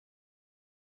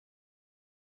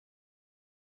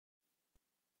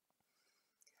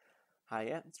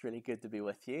Hiya, it's really good to be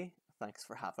with you. Thanks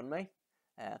for having me.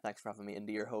 Thanks for having me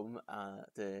into your home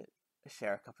to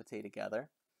share a cup of tea together.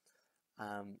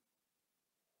 Um,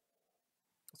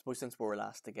 I suppose since we were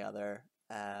last together,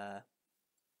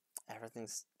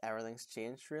 everything's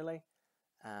changed really.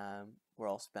 We're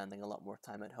all spending a lot more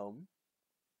time at home,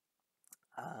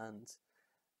 and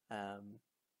um,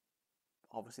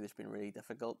 obviously there's been really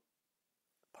difficult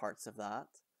parts of that.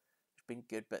 There's been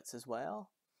good bits as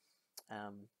well.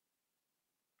 Um,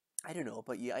 I don't know,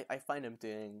 but yeah, I find I'm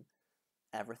doing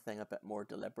everything a bit more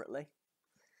deliberately.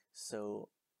 So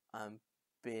I'm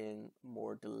being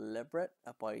more deliberate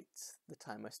about the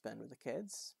time I spend with the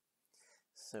kids.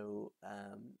 So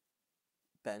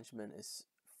Benjamin is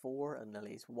 4 and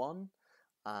Lily's 1,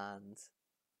 and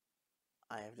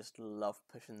I have just loved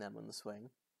pushing them on the swing.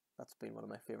 That's been one of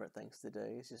my favourite things to do,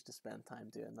 is just to spend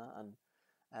time doing that and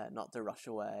not to rush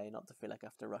away, not to feel like I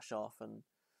have to rush off and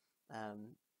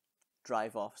um,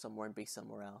 drive off somewhere and be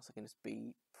somewhere else. I can just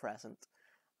be present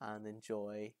and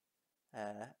enjoy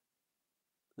uh,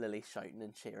 Lily shouting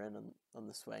and cheering on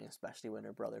the swing, especially when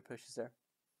her brother pushes her.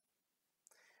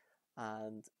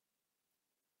 And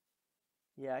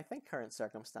yeah, I think current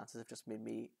circumstances have just made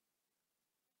me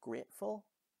grateful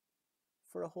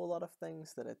for a whole lot of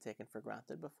things that I'd taken for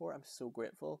granted before. I'm so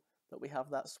grateful that we have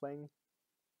that swing.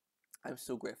 I'm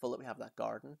so grateful that we have that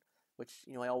garden, which,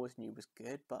 I always knew was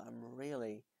good, but I'm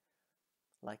really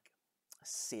like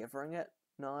savouring it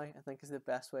now, I think is the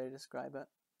best way to describe it.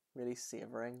 Really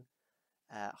savouring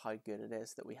how good it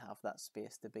is that we have that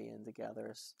space to be in together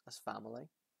as family.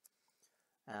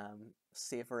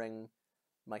 Savouring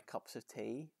my cups of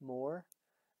tea more,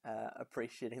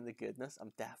 appreciating the goodness.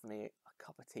 I'm definitely a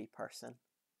cup of tea person.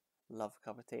 Love a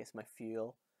cup of tea. It's my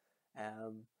fuel.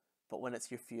 Um, but when it's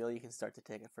your fuel, you can start to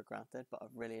take it for granted. But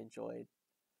I've really enjoyed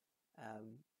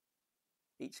um,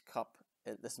 each cup.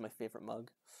 This is my favourite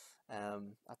mug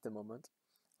at the moment.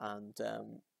 And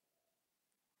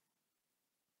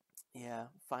yeah,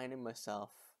 finding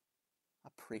myself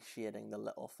appreciating the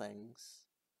little things.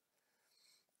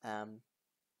 Um,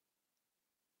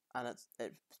 and it's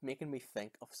making me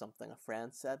think of something a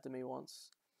friend said to me once.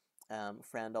 A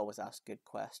friend always asks good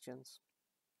questions,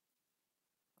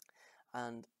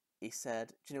 and he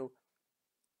said,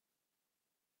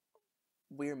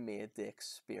 we're made to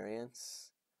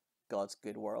experience God's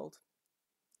good world.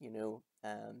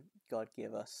 God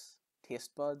gave us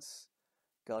taste buds.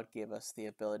 God gave us the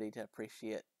ability to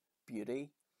appreciate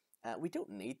beauty. We don't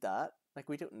need that. Like,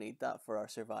 we don't need that for our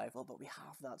survival, but we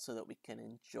have that so that we can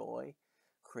enjoy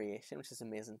creation, which is an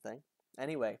amazing thing.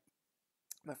 Anyway,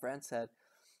 my friend said,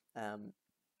 um,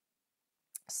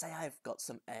 say I've got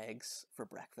some eggs for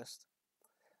breakfast,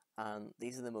 and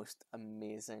these are the most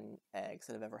amazing eggs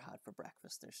that I've ever had for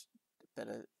breakfast. There's a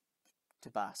bit of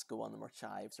Tabasco on them or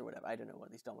chives or whatever. I don't know what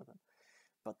he's done with them,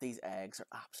 but these eggs are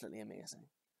absolutely amazing.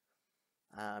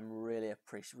 I'm really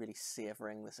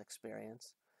savoring this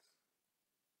experience.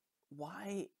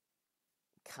 Why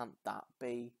can't that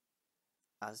be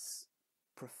as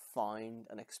profound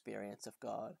an experience of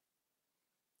God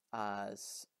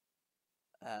as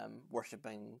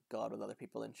worshipping God with other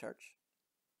people in church?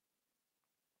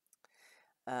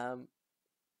 Um,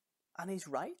 and he's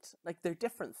right. Like, they're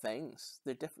different things.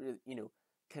 They're different.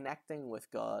 Connecting with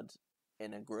God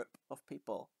in a group of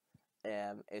people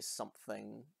is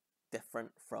something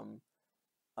different from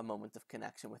a moment of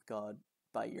connection with God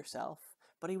by yourself.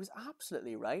 But he was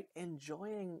absolutely right.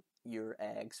 Enjoying your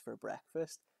eggs for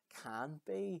breakfast can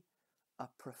be a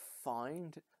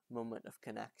profound moment of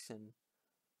connection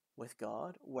with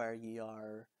God, where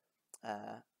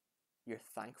uh, you're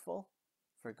thankful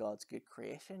for God's good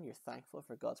creation. You're thankful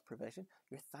for God's provision.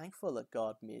 You're thankful that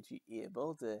God made you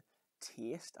able to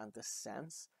taste and to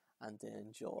sense and to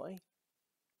enjoy.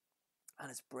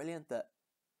 And it's brilliant that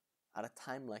at a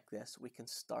time like this, we can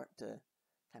start to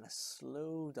kind of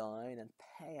slow down and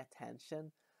pay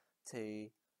attention to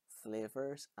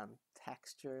flavors and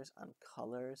textures and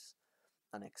colors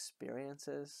and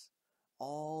experiences,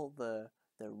 all the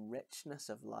richness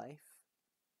of life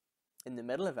in the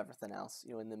middle of everything else,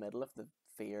 in the middle of the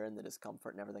fear and the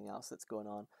discomfort and everything else that's going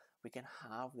on. We can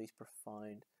have these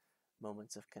profound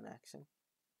moments of connection.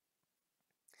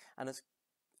 And it's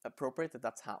appropriate that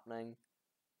that's happening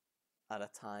at a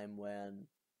time when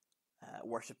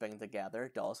worshipping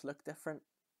together does look different.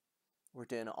 We're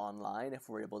doing it online if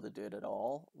we're able to do it at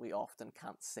all. We often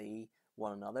can't see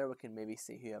one another. We can maybe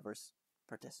see whoever's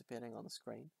participating on the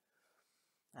screen.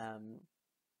 Um,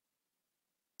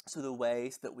 so the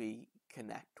ways that we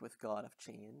connect with God have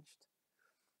changed.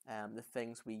 The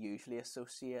things we usually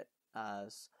associate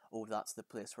as, oh, that's the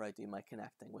place where I do my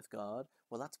connecting with God,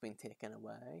 well, that's been taken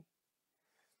away.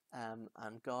 And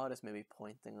God is maybe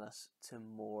pointing us to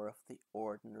more of the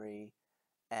ordinary,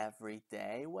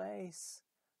 everyday ways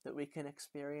that we can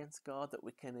experience God, that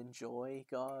we can enjoy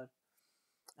God.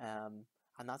 And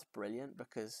that's brilliant,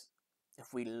 because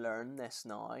if we learn this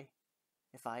now,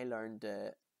 if I learn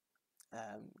to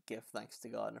give thanks to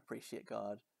God and appreciate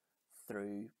God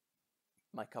through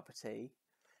my cup of tea,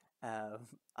 and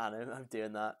I'm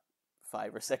doing that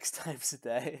 5 or 6 times a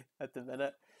day at the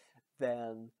minute,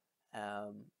 then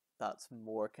that's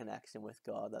more connection with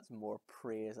God, that's more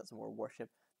praise, that's more worship,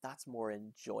 that's more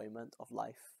enjoyment of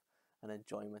life and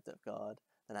enjoyment of God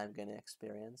than I'm going to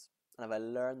experience. And if I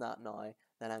learn that now,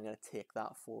 then I'm going to take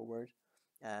that forward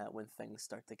when things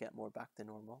start to get more back to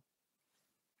normal.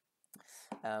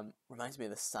 Reminds me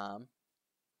of the Psalm,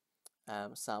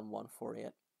 Psalm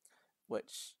 148,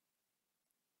 which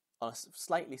on a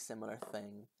slightly similar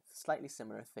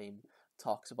theme,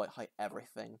 talks about how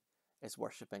everything is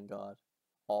worshipping God,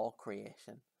 all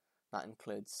creation. That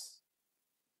includes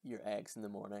your eggs in the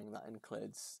morning, that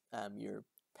includes your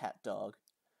pet dog,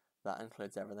 that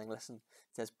includes everything. Listen,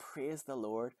 it says, praise the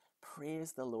Lord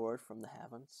from the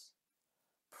heavens,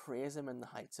 praise him in the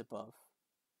heights above,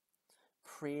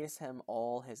 praise him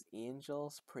all his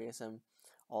angels, praise him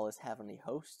all his heavenly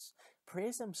hosts,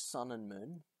 praise him sun and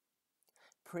moon,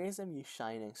 praise him you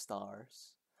shining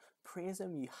stars, praise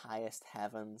him you highest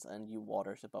heavens and you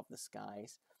waters above the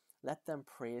skies. Let them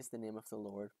praise the name of the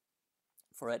Lord,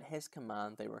 for at his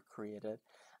command they were created,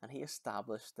 and he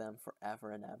established them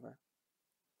forever and ever.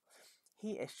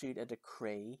 He issued a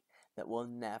decree that will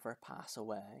never pass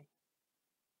away.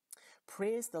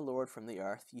 Praise the Lord from the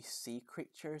earth, you sea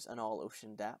creatures and all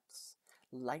ocean depths,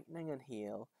 lightning and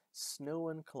hail, snow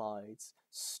and clouds,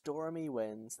 stormy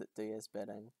winds that do his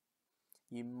bidding.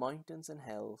 You mountains and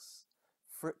hills,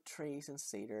 fruit trees and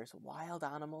cedars, wild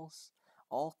animals,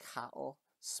 all cattle,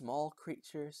 small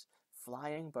creatures,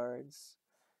 flying birds,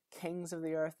 kings of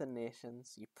the earth and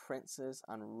nations, you princes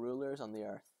and rulers on the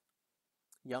earth,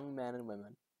 young men and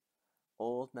women,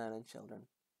 old men and children.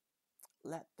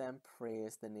 Let them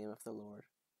praise the name of the Lord,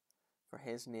 for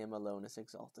his name alone is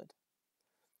exalted.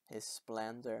 His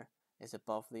splendor is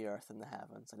above the earth and the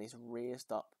heavens, and he's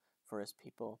raised up for his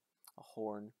people a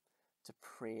horn to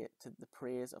the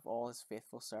praise of all his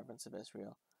faithful servants of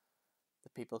Israel, the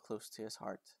people close to his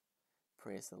heart.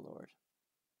 Praise the Lord.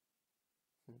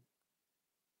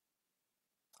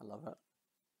 I love it.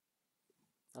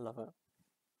 I love it.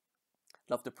 I'd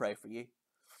love to pray for you.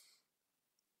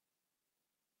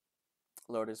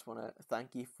 Lord, I just want to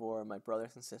thank you for my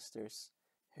brothers and sisters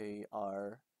who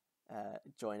are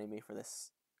joining me for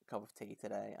this cup of tea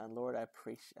today. And Lord, I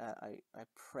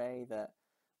pray that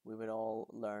we would all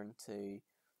learn to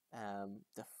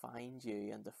find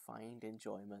you and to find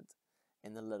enjoyment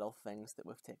in the little things that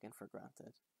we've taken for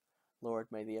granted.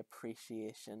 Lord, may the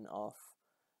appreciation of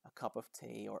a cup of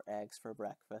tea or eggs for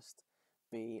breakfast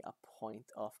be a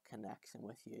point of connection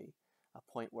with you, a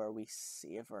point where we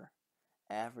savor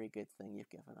every good thing you've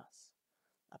given us,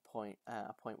 a point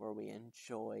where we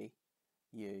enjoy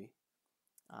you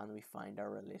and we find our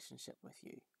relationship with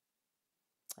you.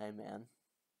 Amen.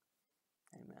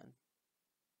 Amen.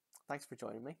 Thanks for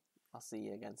joining me. I'll see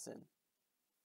you again soon.